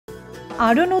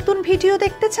আরও নতুন ভিডিও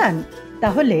দেখতে চান?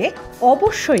 তাহলে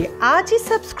অবশ্যই আজই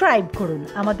সাবস্ক্রাইব করুন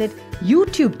আমাদের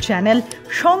ইউটিউব চ্যানেল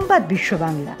সংবাদ বিশ্ব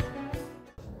বাংলা।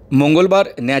 মঙ্গলবার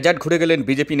ন্যাজাট ঘুরে গেলেন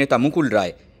বিজেপি নেতা মুকুল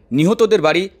রায়। নিহতদের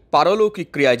বাড়ি পারলৌকিক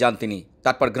ক্রিয়ায় যান তিনি।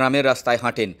 তারপর গ্রামের রাস্তায়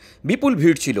হাঁটেন। বিপুল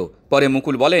ভিড় ছিল। পরে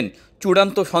মুকুল বলেন,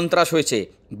 চূড়ান্ত সন্ত্রাস হয়েছে।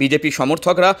 বিজেপি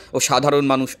সমর্থকরা ও সাধারণ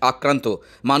মানুষ আক্রান্ত।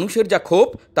 মানুষের যা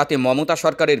ক্ষোভ, তাতে মমতা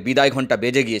সরকারের বিদায় ঘণ্টা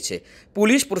বেজে গিয়েছে।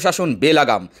 পুলিশ প্রশাসন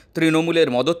বেলাগাম।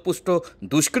 তৃণমূলের মদতপুষ্ট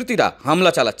দুষ্কৃতীরা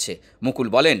হামলা চালাচ্ছে। মুকুল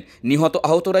বলেন, নিহত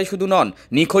আহতরাই শুধু নন,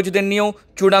 নিখোঁজদের নিয়েও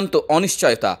চূড়ান্ত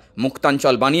অনিশ্চয়তা।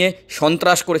 মুক্তাঞ্চল বানিয়ে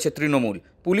সন্ত্রাস করেছে তৃণমূল।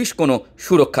 পুলিশ কোনো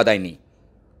সুরক্ষা দেয়নি।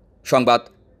 সংবাদ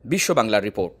বিশ্ব বাংলার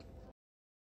রিপোর্ট।